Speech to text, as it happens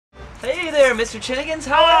Hey there, Mr. Chinnegans.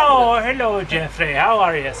 Oh, hello, Jeffrey. How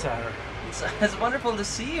are you, sir? It's wonderful to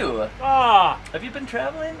see you. Ah, Have you been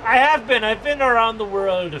traveling? I have been. I've been around the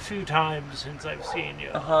world a few times since I've seen you.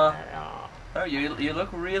 Oh, you look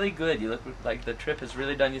really good. You look like the trip has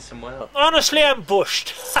really done you some well. Honestly, I'm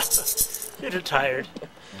bushed. Little tired.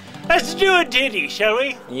 Let's do a ditty, shall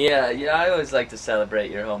we? Yeah. I always like to celebrate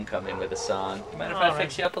your homecoming with a song. Mind if I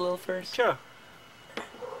fix you up a little first? Sure.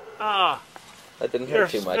 Ah, That didn't you're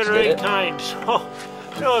hurt too much, did very it? kind. Oh,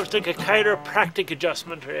 no, it's like a chiropractic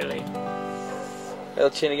adjustment, really. Well,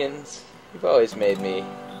 Chinnegans, you've always made me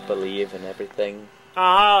believe in everything.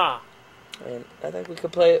 Ah. And I think we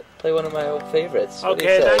could play one of my old favorites. What do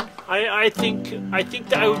you Okay, say? then. I think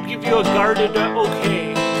that I would give you a guarded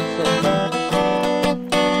okay.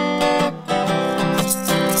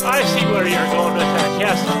 I see where you're going with that,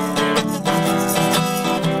 yes.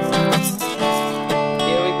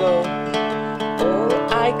 Here we go. Oh,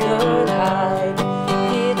 I could hide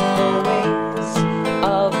in the wings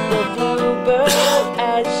of the bluebird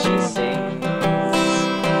as she sings.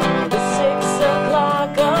 The 6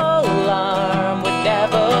 o'clock alarm would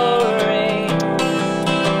never ring.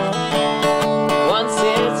 Once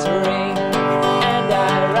it's ring and I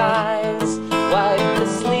rise, wipe the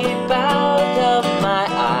sleep out of my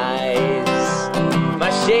eyes. My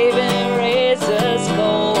shaving razor's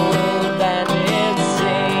cold and it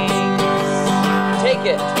sings. Take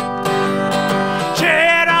it.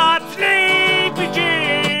 Cheer up, sleepy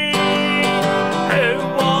Jean.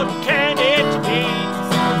 What can it be?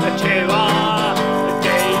 That you are a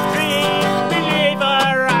daydream believer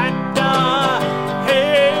and a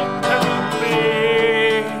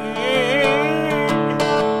hypocrite.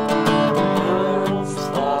 Words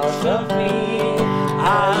thought of me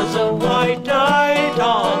as a white-eyed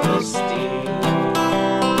honesty.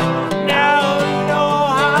 Now you know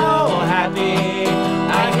how happy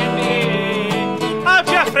I can be. Oh,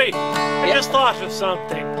 Jeffrey, I just thought of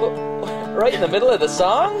something. Right in the middle of the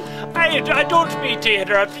song? I don't mean to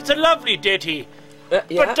interrupt. It's a lovely ditty.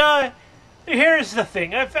 Yeah. But here's the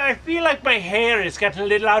thing. I feel like my hair is getting a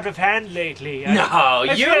little out of hand lately.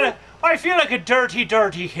 I feel like a dirty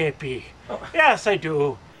hippie. Oh. Yes, I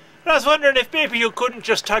do. I was wondering if maybe you couldn't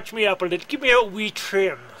just touch me up a little. Give me a wee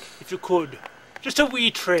trim, if you could. Just a wee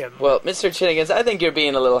trim. Well, Mr. Chinnegans, I think you're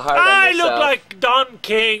being a little hard on I yourself. look like Don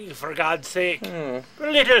King, for God's sake. A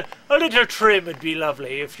little trim would be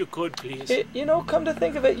lovely, if you could, please. You know, come to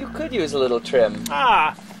think of it, you could use a little trim.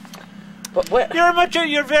 Ah, But where?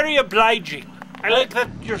 you're very obliging. I like that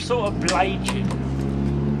you're so obliging.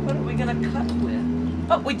 What are we gonna cut with?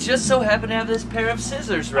 Oh, we just so happen to have this pair of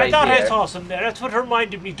scissors right I thought here. I saw some there. That's what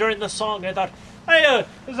reminded me during the song. I thought,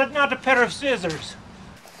 is that not a pair of scissors?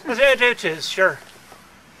 It is, sure.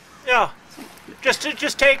 Yeah. Just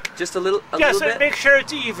take. Just a little Yes, bit? and make sure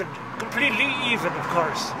it's even. Completely even, of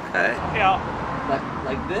course. Okay. Yeah.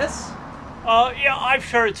 Like this? Yeah, I'm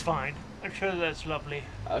sure it's fine. I'm sure that's lovely.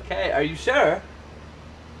 Okay, are you sure?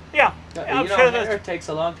 Yeah. You I'm know, sure hair takes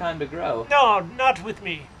a long time to grow. No, not with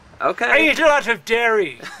me. Okay. I eat a lot of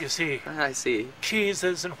dairy, you see. I see.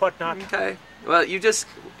 Cheeses and whatnot. Okay. Well, you just,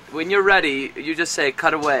 when you're ready, you just say,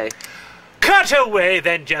 cut away. Cut away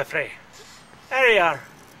then, Jeffrey. There you are.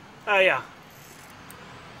 Oh, yeah.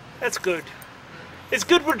 That's good. It's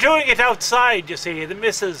good we're doing it outside, you see. The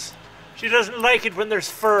missus, she doesn't like it when there's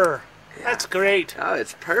fur. Yeah. That's great. Oh,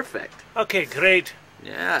 it's perfect. Okay, great.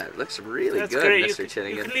 Yeah, it looks really That's good, great. Mr.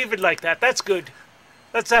 Chinnegan. You can leave it like that. That's good.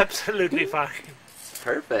 That's absolutely fine.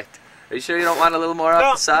 Perfect. Are you sure you don't want a little more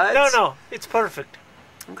off the sides? No. It's perfect.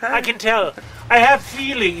 Okay. I can tell. I have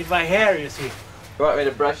feeling in my hair, you see. You want me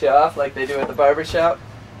to brush you off like they do at the barber shop?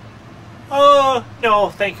 Oh, no,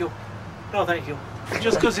 thank you. No, thank you. It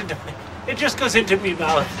just goes into me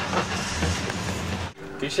mouth.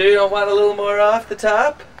 You sure you don't want a little more off the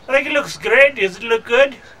top? I think it looks great. Does it look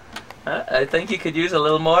good? I think you could use a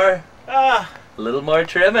little more. A little more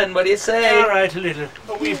trimming. What do you say? all right, a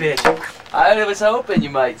wee bit. I was hoping you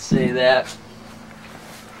might say that.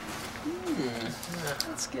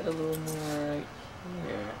 Let's get a little more right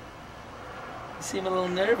here. You seem a little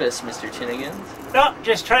nervous, Mr. Chinnegan. No,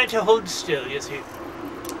 just trying to hold still, you see.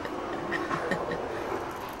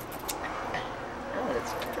 Oh,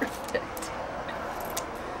 that's perfect.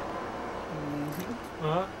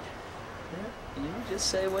 Huh? You just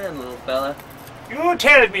say when, little fella. You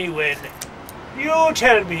tell me when. You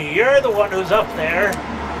tell me. You're the one who's up there.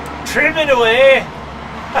 Trim it away.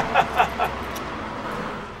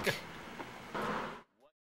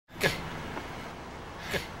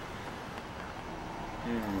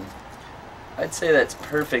 I'd say that's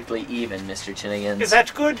perfectly even, Mr. Chinnegan. Is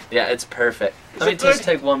that good? Yeah, it's perfect. Let me just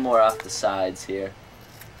take one more off the sides here.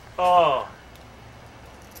 Oh.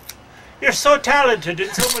 You're so talented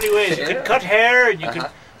in so many ways. You can cut hair and you can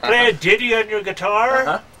play a ditty on your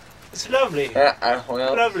guitar. It's lovely.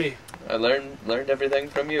 Well, lovely. I learned everything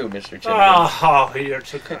from you, Mr. Chinnegan. Oh, you're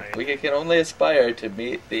so kind. We can only aspire to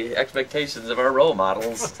meet the expectations of our role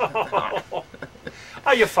models. Oh,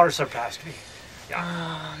 you far surpassed me.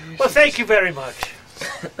 Yeah. Well, thank you very much.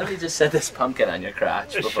 Let me just set this pumpkin on your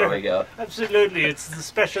crotch before we go. Absolutely. It's the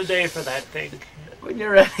special day for that thing. When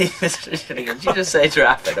you're ready, Mr. Chinnegan, you just say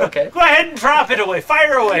drop it, okay? Go ahead and drop it away.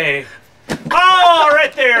 Fire away. Oh,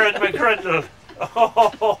 right there in my grundle.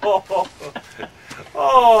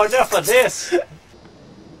 Oh, enough of this.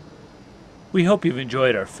 We hope you've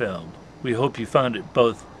enjoyed our film. We hope you found it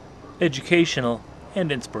both educational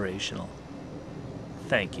and inspirational.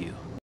 Thank you.